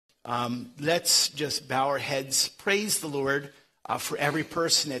Let's just bow our heads. Praise the Lord for every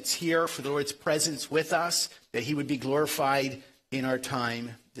person that's here, for the Lord's presence with us, that he would be glorified in our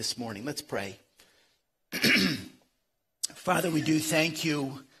time this morning. Let's pray. Father, we do thank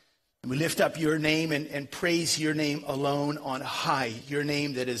you. And we lift up your name and praise your name alone on high, your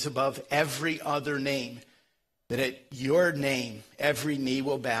name that is above every other name, that at your name every knee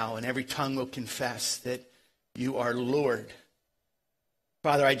will bow and every tongue will confess that you are Lord.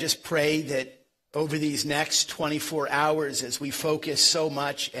 Father, I just pray that over these next 24 hours as we focus so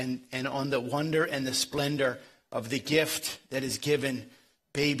much and on the wonder and the splendor of the gift that is given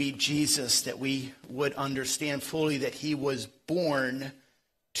baby Jesus, that we would understand fully that he was born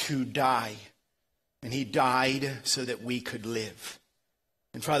to die, and he died so that we could live.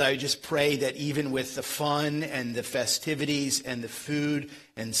 And Father, I just pray that even with the fun and the festivities and the food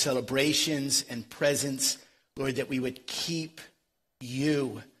and celebrations and presents, Lord, that we would keep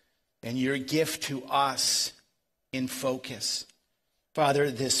you and your gift to us in focus. Father,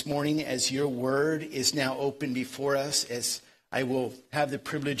 this morning, as your word is now open before us, as I will have the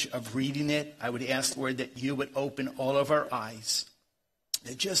privilege of reading it, I would ask, Lord, that you would open all of our eyes,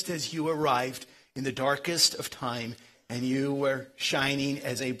 that just as you arrived in the darkest of time and you were shining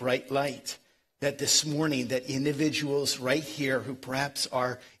as a bright light, that this morning that individuals right here who perhaps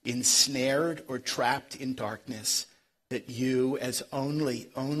are ensnared or trapped in darkness, that you, as only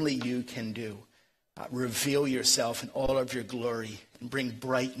you can do, reveal yourself in all of your glory and bring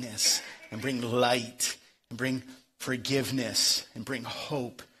brightness and bring light and bring forgiveness and bring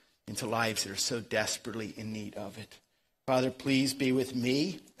hope into lives that are so desperately in need of it. Father, please be with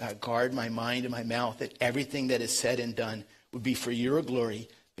me. Guard my mind and my mouth, that everything that is said and done would be for your glory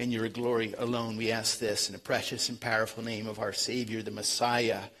and your glory alone. We ask this in the precious and powerful name of our Savior, the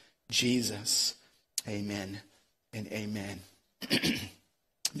Messiah, Jesus. Amen and amen.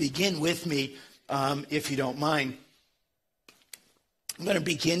 Begin with me, if you don't mind. I'm going to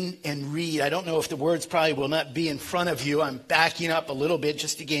begin and read. I don't know if the words probably will not be in front of you. I'm backing up a little bit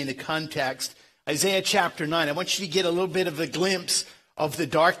just to gain the context. Isaiah chapter 9. I want you to get a little bit of a glimpse of the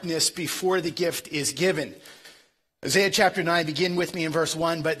darkness before the gift is given. Isaiah chapter 9, begin with me in verse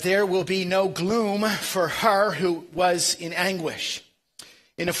 1. But there will be no gloom for her who was in anguish.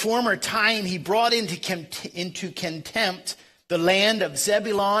 In a former time he brought into contempt the land of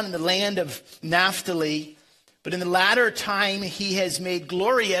Zebulun and the land of Naphtali. But in the latter time he has made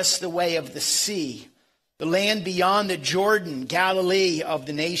glorious the way of the sea, the land beyond the Jordan, Galilee of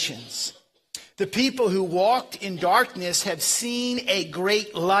the nations. The people who walked in darkness have seen a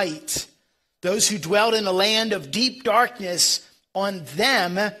great light. Those who dwelt in a land of deep darkness, on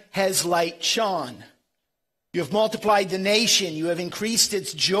them has light shone. You have multiplied the nation. You have increased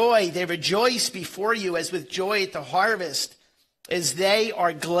its joy. They rejoice before you as with joy at the harvest, as they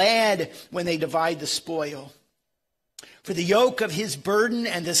are glad when they divide the spoil. For the yoke of his burden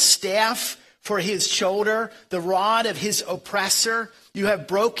and the staff for his shoulder, the rod of his oppressor, you have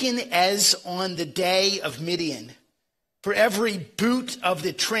broken as on the day of Midian. For every boot of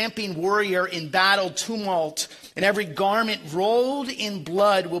the tramping warrior in battle tumult, and every garment rolled in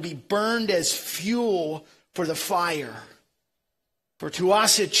blood will be burned as fuel for the fire. For to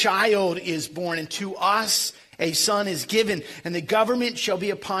us a child is born, and to us a son is given, and the government shall be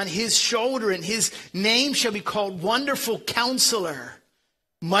upon his shoulder, and his name shall be called Wonderful Counselor,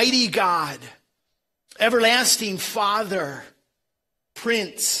 Mighty God, Everlasting Father,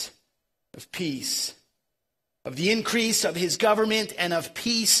 Prince of Peace. Of the increase of his government and of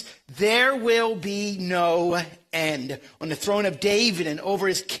peace, there will be no end. On the throne of David and over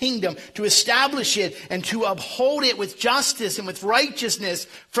his kingdom, to establish it and to uphold it with justice and with righteousness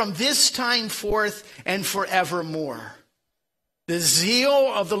from this time forth and forevermore. The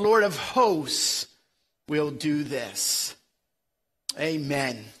zeal of the Lord of hosts will do this.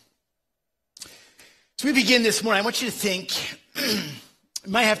 Amen. As we begin this morning, I want you to think,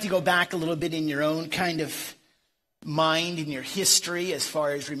 you might have to go back a little bit in your own kind of mind, in your history, as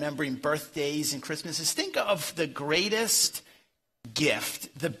far as remembering birthdays and Christmases. Think of the greatest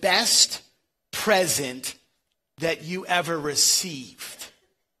gift, the best present that you ever received.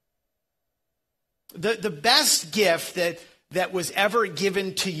 The best gift that was ever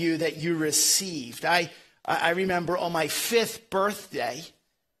given to you that you received. I remember on my 5th birthday,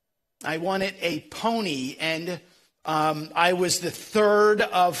 I wanted a pony, and I was the 3rd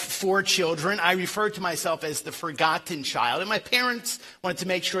of 4 children. I refer to myself as the forgotten child. And my parents wanted to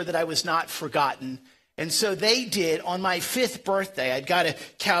make sure that I was not forgotten. And so they did. On my 5th birthday, I'd got a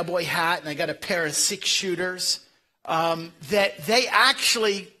cowboy hat and I got a pair of 6-shooters. That they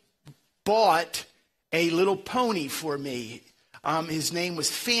actually bought a little pony for me. His name was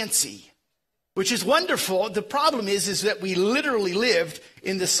Fancy, which is wonderful. The problem is that we literally lived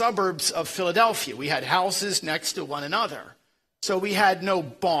in the suburbs of Philadelphia. We had houses next to one another. So we had no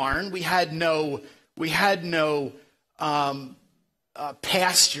barn. We had no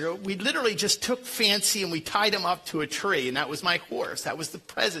pasture. We literally just took Fancy and we tied him up to a tree, and that was my horse. That was the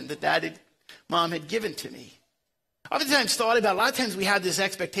present that Mom had given to me. Oftentimes thought about, a lot of times we have this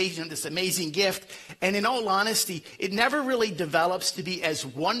expectation of this amazing gift, and in all honesty, it never really develops to be as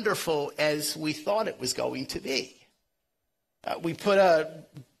wonderful as we thought it was going to be. We put a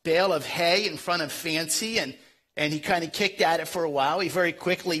bale of hay in front of Fancy, and he kind of kicked at it for a while. He very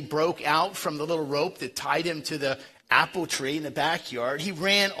quickly broke out from the little rope that tied him to the apple tree in the backyard. He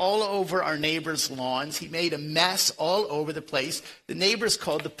ran all over our neighbors' lawns. He made a mess all over the place. The neighbors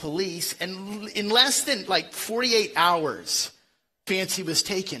called the police, and in less than 48 hours, Fancy was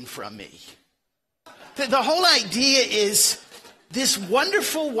taken from me. The whole idea is this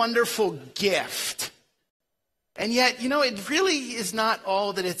wonderful, wonderful gift. And yet, it really is not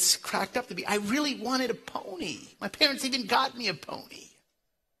all that it's cracked up to be. I really wanted a pony. My parents even got me a pony.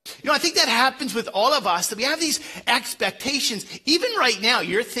 I think that happens with all of us, that we have these expectations. Even right now,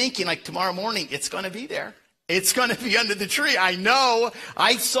 you're thinking, tomorrow morning, it's going to be there. It's going to be under the tree. I know.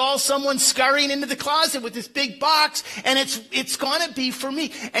 I saw someone scurrying into the closet with this big box, and it's going to be for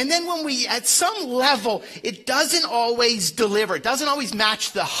me. And then when we, at some level, it doesn't always deliver. It doesn't always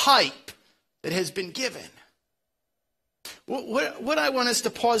match the hype that has been given. What I want us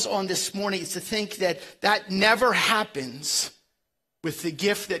to pause on this morning is to think that never happens with the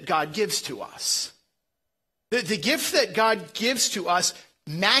gift that God gives to us. The gift that God gives to us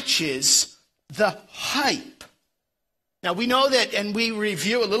matches the hype. Now we know that, and we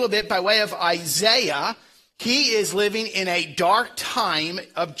review a little bit by way of Isaiah, he is living in a dark time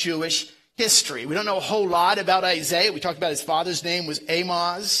of Jewish history. We don't know a whole lot about Isaiah. We talked about his father's name was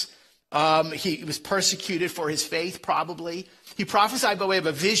Amoz. He was persecuted for his faith, probably. He prophesied by way of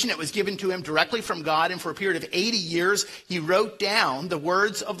a vision that was given to him directly from God, and for a period of 80 years, he wrote down the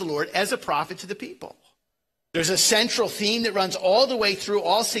words of the Lord as a prophet to the people. There's a central theme that runs all the way through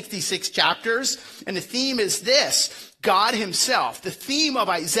all 66 chapters, and the theme is this: God himself. The theme of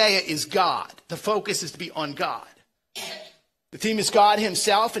Isaiah is God. The focus is to be on God. The theme is God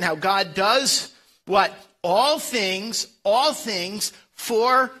himself and how God does what? All things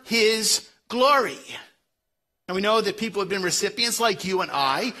for his glory. And we know that people have been recipients like you and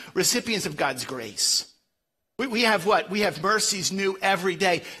I, recipients of God's grace. We have what? We have mercies new every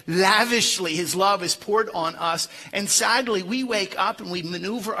day. Lavishly, his love is poured on us. And sadly, we wake up and we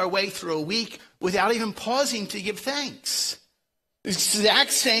maneuver our way through a week without even pausing to give thanks. It's the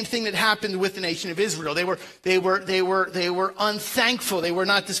exact same thing that happened with the nation of Israel. They were unthankful. They were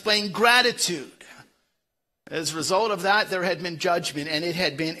not displaying gratitude. As a result of that, there had been judgment, and it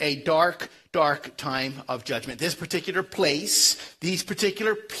had been a dark, dark time of judgment. This particular place, these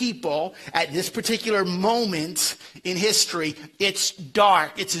particular people, at this particular moment in history, it's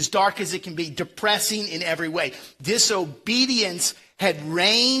dark. It's as dark as it can be, depressing in every way. Disobedience had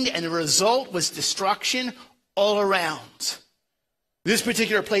reigned, and the result was destruction all around. This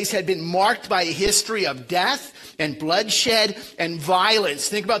particular place had been marked by a history of death and bloodshed and violence.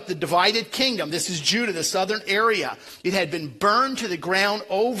 Think about the divided kingdom. This is Judah, the southern area. It had been burned to the ground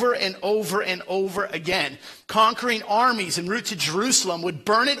over and over and over again. Conquering armies en route to Jerusalem would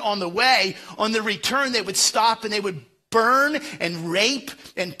burn it on the way. On the return, they would stop and they would burn and rape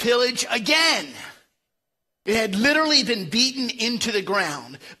and pillage again. It had literally been beaten into the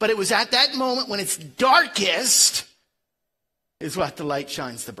ground. But it was at that moment when it's darkest is what the light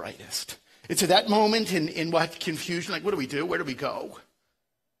shines the brightest. It's at that moment in what confusion, what do we do? Where do we go?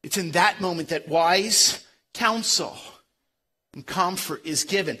 It's in that moment that wise counsel and comfort is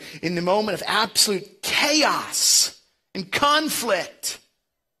given. In the moment of absolute chaos and conflict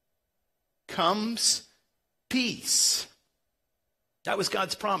comes peace. That was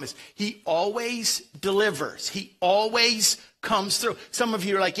God's promise. He always delivers. He always comes through. Some of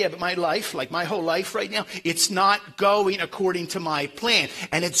you are like, yeah, but my life, like my whole life right now, it's not going according to my plan.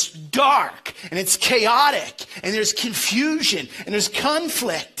 And it's dark and it's chaotic and there's confusion and there's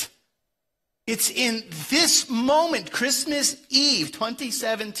conflict. It's in this moment, Christmas Eve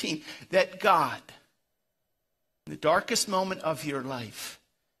 2017, that God, in the darkest moment of your life,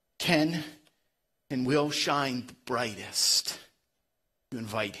 can and will shine the brightest. You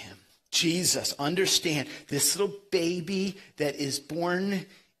invite him. Jesus, understand, this little baby that is born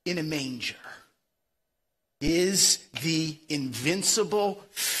in a manger is the invincible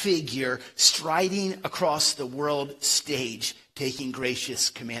figure striding across the world stage, taking gracious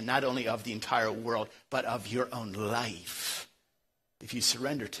command, not only of the entire world, but of your own life. if you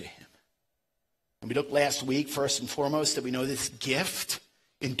surrender to him. And we looked last week, first and foremost, that we know this gift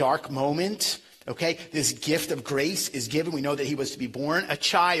in dark moment, okay? This gift of grace is given. We know that he was to be born a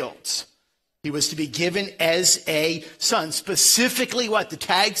child. He was to be given as a son. Specifically what the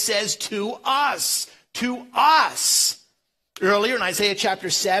tag says, to us. To us. Earlier in Isaiah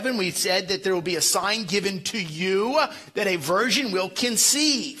chapter 7, we said that there will be a sign given to you that a virgin will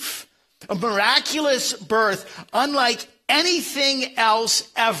conceive. A miraculous birth, unlike anything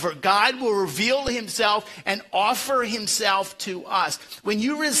else ever. God will reveal himself and offer himself to us. When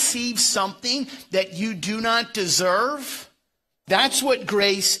you receive something that you do not deserve, that's what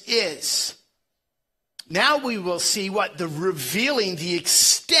grace is. Now we will see what the revealing, the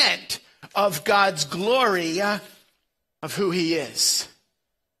extent of God's glory of who he is.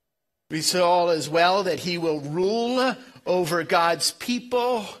 We saw as well that he will rule over God's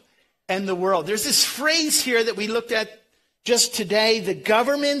people and the world. There's this phrase here that we looked at just today. The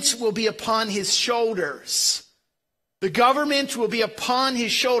government will be upon his shoulders. The government will be upon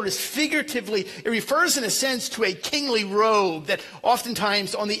his shoulders. Figuratively, it refers in a sense to a kingly robe that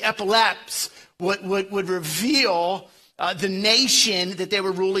oftentimes on the epaulets would reveal the nation that they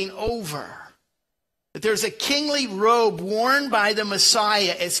were ruling over. That there's a kingly robe worn by the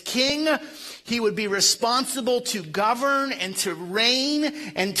Messiah. As king, he would be responsible to govern and to reign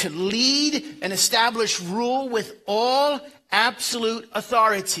and to lead and establish rule with all absolute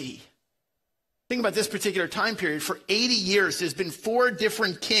authority. Think about this particular time period. For 80 years, there's been 4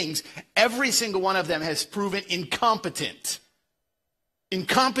 different kings. Every single one of them has proven incompetent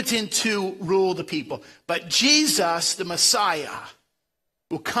to rule the people. But Jesus, the Messiah,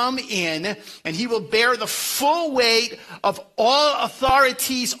 will come in and he will bear the full weight of all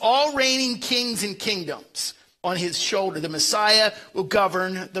authorities, all reigning kings and kingdoms on his shoulder. The Messiah will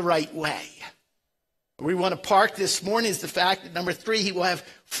govern the right way. Where we want to park this morning is the fact that number 3, he will have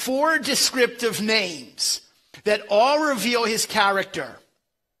 4 descriptive names that all reveal his character.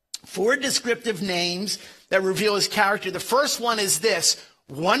 4 descriptive names that reveal his character. The first one is this: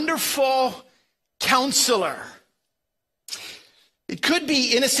 Wonderful Counselor. It could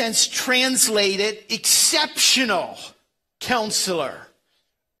be, in a sense, translated Exceptional Counselor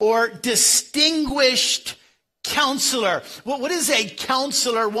or Distinguished Counselor. Well, what is a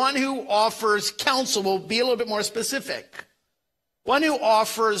counselor? One who offers counsel. We'll be a little bit more specific. One who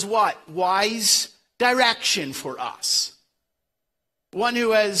offers what? Wise direction for us. One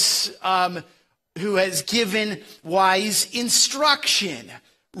who has given wise instruction,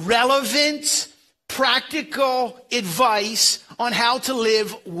 relevant, practical advice on how to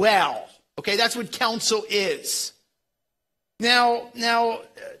live well. Okay, that's what counsel is. Now,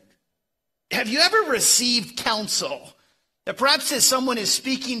 have you ever received counsel that perhaps as someone is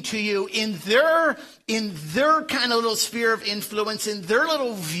speaking to you in their kind of little sphere of influence, in their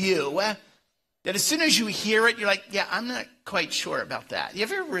little view, that as soon as you hear it, you're like, yeah, I'm not quite sure about that. You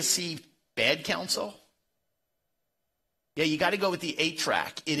ever received bad counsel? Yeah, you got to go with the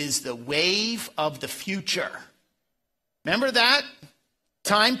 8-track. It is the wave of the future. Remember that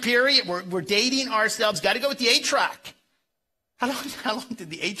time period? We're dating ourselves. Got to go with the 8-track. How long did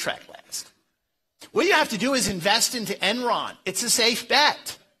the 8-track last? What you have to do is invest into Enron. It's a safe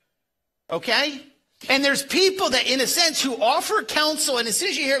bet. Okay? And there's people that, in a sense, who offer counsel, and as soon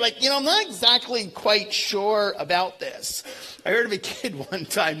as you hear, like, I'm not exactly quite sure about this. I heard of a kid one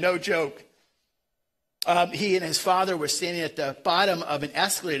time, no joke. He and his father were standing at the bottom of an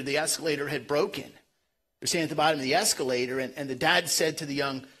escalator. The escalator had broken. They're standing at the bottom of the escalator, and the dad said to the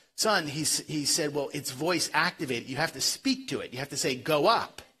young son, he said, well, it's voice activated. You have to speak to it. You have to say, go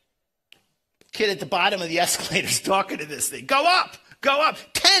up. Kid at the bottom of the escalator is talking to this thing. Go up, go up.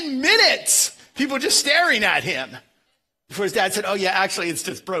 10 minutes. People just staring at him. Before his dad said, oh, yeah, actually, it's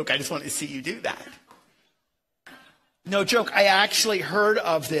just broke. I just wanted to see you do that. No joke. I actually heard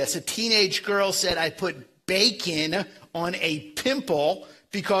of this. A teenage girl said, I put bacon on a pimple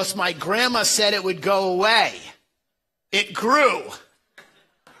because my grandma said it would go away. It grew.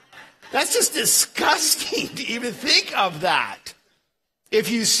 That's just disgusting to even think of that. If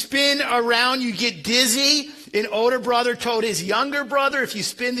you spin around, you get dizzy. An older brother told his younger brother, if you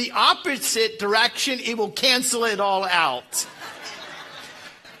spin the opposite direction, it will cancel it all out.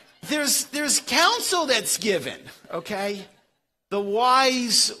 There's counsel that's given, okay? The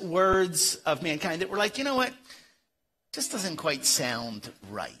wise words of mankind that were like, you know what? Just doesn't quite sound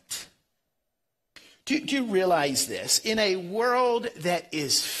right. Do you realize this? In a world that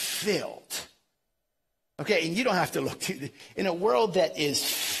is filled, okay, and you don't have to look, in a world that is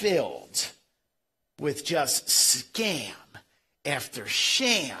filled with just scam after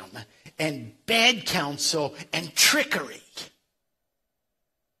sham and bad counsel and trickery,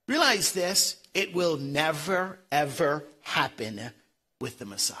 realize this, it will never, ever happen with the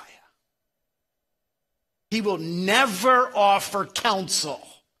Messiah. He will never offer counsel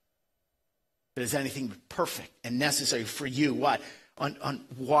that is anything but perfect and necessary for you. What? On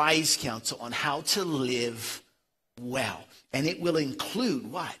wise counsel, on how to live well. And it will include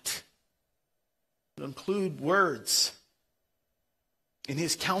what? It will include words in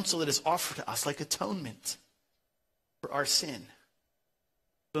his counsel that is offered to us like atonement for our sin.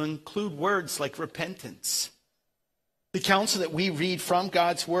 It will include words like repentance. The counsel that we read from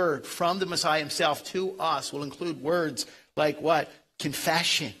God's word, from the Messiah himself to us, will include words like what?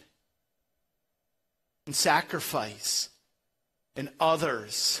 Confession and sacrifice and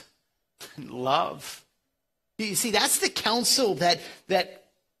others and love. You see, that's the counsel that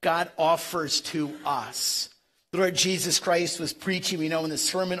God offers to us. The Lord Jesus Christ was preaching, we know, in the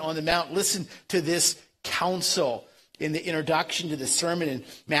Sermon on the Mount. Listen to this counsel in the introduction to the sermon in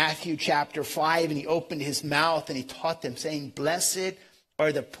Matthew chapter 5. And he opened his mouth and he taught them, saying, "Blessed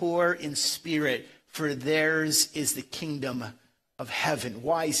are the poor in spirit, for theirs is the kingdom of heaven."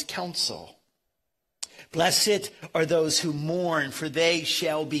 Wise counsel. "Blessed are those who mourn, for they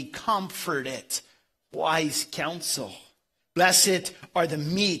shall be comforted." Wise counsel. "Blessed are the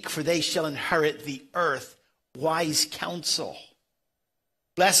meek, for they shall inherit the earth." Wise counsel.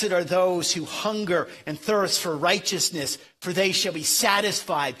 "Blessed are those who hunger and thirst for righteousness, for they shall be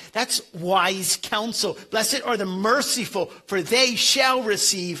satisfied." That's wise counsel. "Blessed are the merciful, for they shall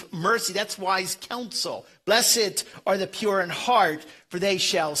receive mercy." That's wise counsel. "Blessed are the pure in heart, for they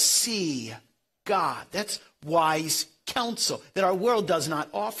shall see God." That's wise counsel that our world does not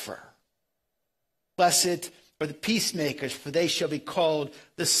offer. "Blessed are the peacemakers, for they shall be called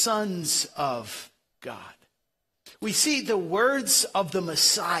the sons of God." We see the words of the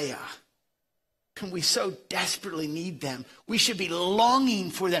Messiah, and we so desperately need them. We should be longing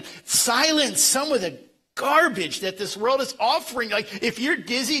for them. Silence some of the garbage that this world is offering. Like, if you're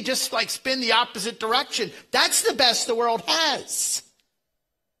dizzy, just like spin the opposite direction. That's the best the world has.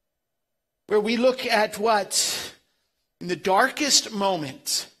 Where we look at what? In the darkest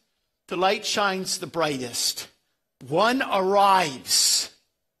moment, the light shines the brightest. One arrives.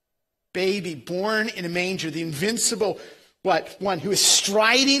 Baby born in a manger, the invincible, one who is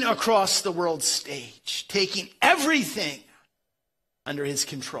striding across the world stage, taking everything under his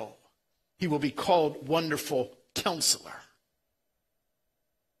control. He will be called Wonderful Counselor.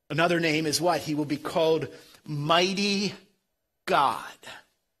 Another name is what? He will be called Mighty God.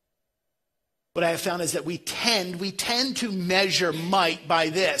 What I have found is that we tend to measure might by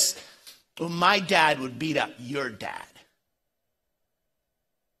this. Well, my dad would beat up your dad.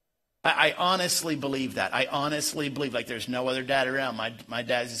 I honestly believe that. I honestly believe, like, there's no other dad around. My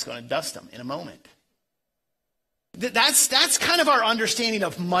dad's just going to dust him in a moment. That's kind of our understanding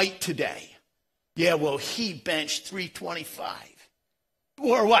of might today. Yeah, well, he benched 325.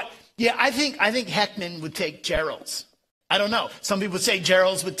 Or what? Yeah, I think Heckman would take Gerald's. I don't know. Some people would say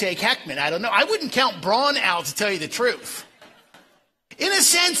Gerald's would take Heckman. I don't know. I wouldn't count Braun out, to tell you the truth. In a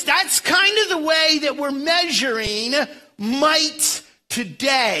sense, that's kind of the way that we're measuring might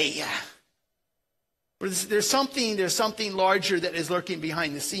today. There's something larger that is lurking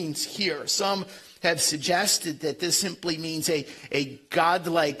behind the scenes here. Some have suggested that this simply means a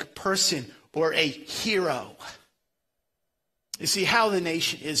godlike person or a hero. You see, how the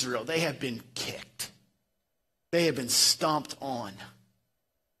nation Israel, they have been kicked. They have been stomped on.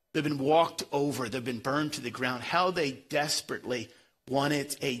 They've been walked over. They've been burned to the ground. How they desperately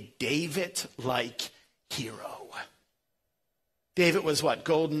wanted a David-like hero. David was what?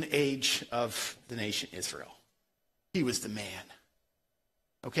 Golden age of the nation Israel. He was the man.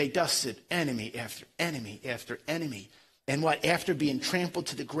 Okay, dusted enemy after enemy after enemy. And what? After being trampled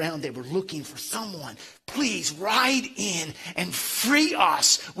to the ground, they were looking for someone. Please ride in and free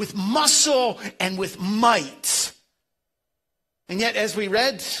us with muscle and with might. And yet, as we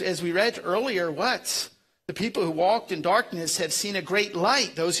read earlier, what? The people who walked in darkness have seen a great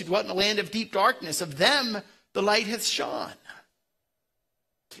light. Those who dwelt in a land of deep darkness, of them the light hath shone.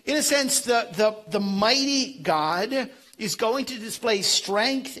 In a sense, the mighty God is going to display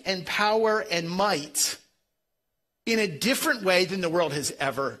strength and power and might in a different way than the world has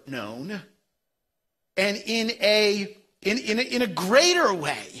ever known, and in a greater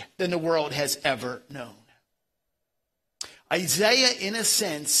way than the world has ever known. Isaiah, in a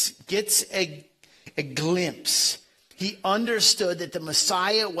sense, gets a glimpse. He understood that the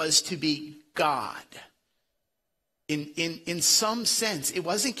Messiah was to be God. In some sense, it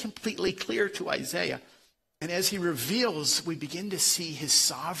wasn't completely clear to Isaiah. And as he reveals, we begin to see his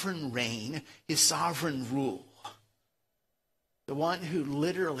sovereign reign, his sovereign rule. The one who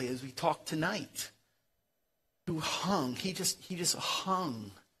literally, as we talk tonight, who hung, he just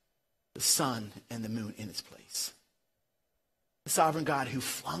hung the sun and the moon in its place. The sovereign God who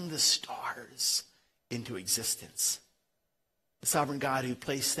flung the stars into existence. The sovereign God who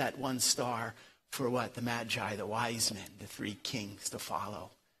placed that one star for what? The Magi, the wise men, the three kings to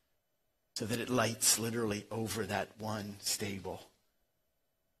follow. So that it lights literally over that one stable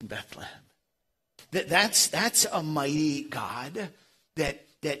in Bethlehem. That's a mighty God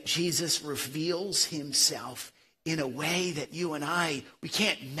that Jesus reveals himself in a way that you and we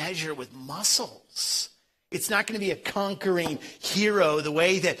can't measure with muscles. It's not going to be a conquering hero the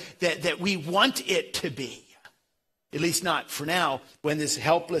way that we want it to be. At least not for now, when this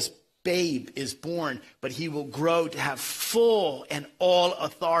helpless babe is born, but he will grow to have full and all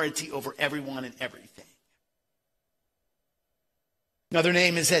authority over everyone and everything. Another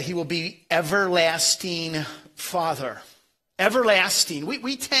name is that he will be everlasting Father. Everlasting.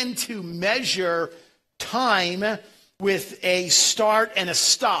 We tend to measure time with a start and a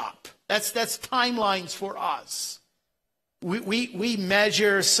stop. That's timelines for us. We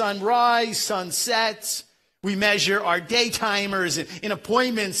measure sunrise, sunsets. We measure our day timers in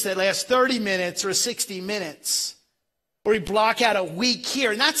appointments that last 30 minutes or 60 minutes. Or we block out a week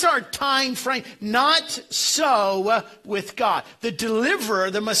here. And that's our time frame. Not so with God. The deliverer,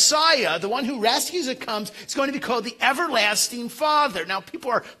 the Messiah, the one who rescues and comes, is going to be called the Everlasting Father. Now,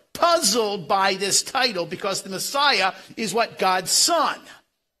 people are puzzled by this title because the Messiah is what? God's Son.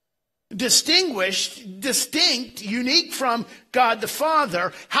 Distinguished, distinct, unique from God the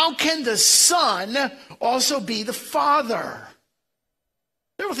Father. How can the Son also be the Father?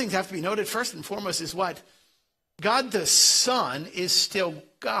 Several things have to be noted. First and foremost is what? God the Son is still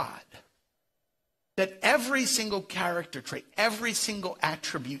God. That every single character trait, every single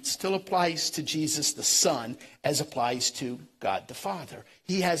attribute still applies to Jesus the Son as applies to God the Father.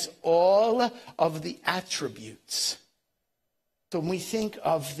 He has all of the attributes. So when we think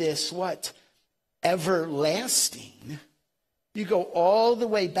of this, what? Everlasting. You go all the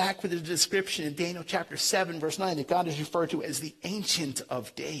way back with the description in Daniel chapter 7, verse 9, that God is referred to as the Ancient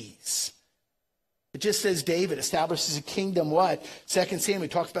of Days. It just says David establishes a kingdom, what? 2 Samuel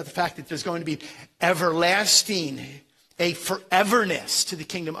talks about the fact that there's going to be everlasting, a foreverness to the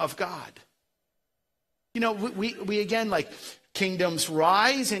kingdom of God. You know, we again, like, kingdoms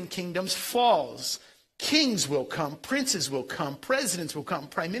rise and kingdoms falls. Kings will come, princes will come, presidents will come,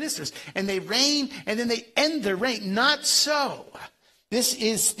 prime ministers, and they reign, and then they end their reign. Not so. This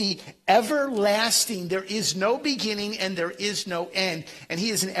is the everlasting. There is no beginning and there is no end. And he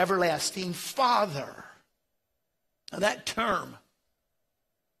is an everlasting Father. Now that term,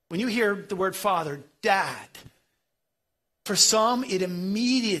 when you hear the word father, dad, for some it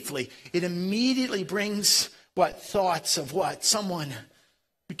immediately brings what? Thoughts of what? Someone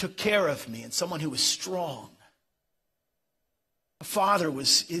who took care of me and someone who was strong. A father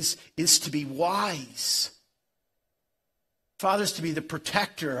is to be wise. Father is to be the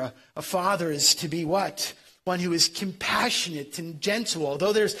protector. A father is to be what? One who is compassionate and gentle.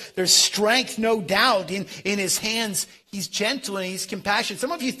 Although there's strength, no doubt, in his hands, he's gentle and he's compassionate.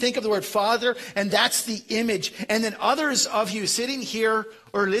 Some of you think of the word father, and that's the image. And then others of you sitting here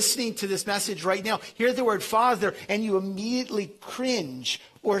or listening to this message right now, hear the word father, and you immediately cringe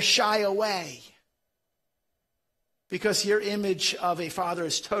or shy away. Because your image of a father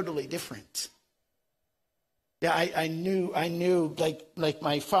is totally different. Yeah, I knew like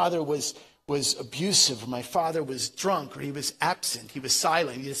my father was abusive, or my father was drunk, or he was absent, he was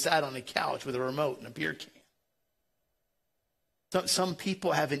silent, he just sat on a couch with a remote and a beer can. Some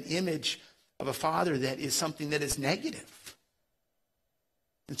people have an image of a father that is something that is negative.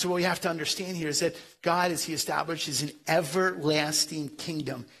 And so what we have to understand here is that God, as he establishes an everlasting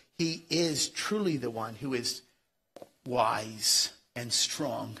kingdom, he is truly the one who is wise and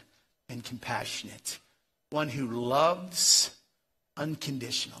strong and compassionate. One who loves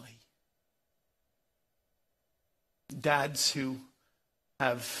unconditionally. Dads who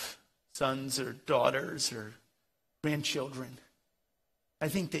have sons or daughters or grandchildren, I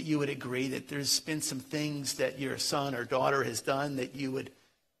think that you would agree that there's been some things that your son or daughter has done that you would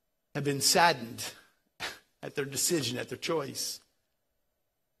have been saddened at their decision, at their choice.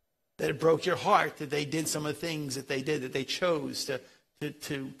 That it broke your heart that they did some of the things that they did, that they chose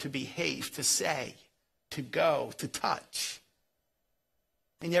to behave, to say, to go, to touch.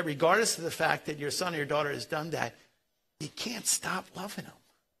 And yet, regardless of the fact that your son or your daughter has done that, you can't stop loving them.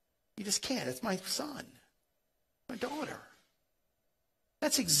 You just can't. It's my son, my daughter.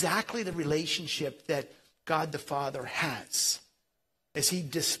 That's exactly the relationship that God the Father has. As he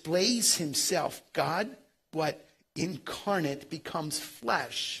displays himself, God, what? incarnate becomes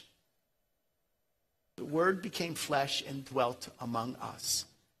flesh. The Word became flesh and dwelt among us.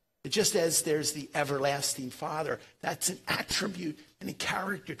 Just as there's the everlasting Father, that's an attribute and a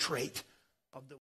character trait of the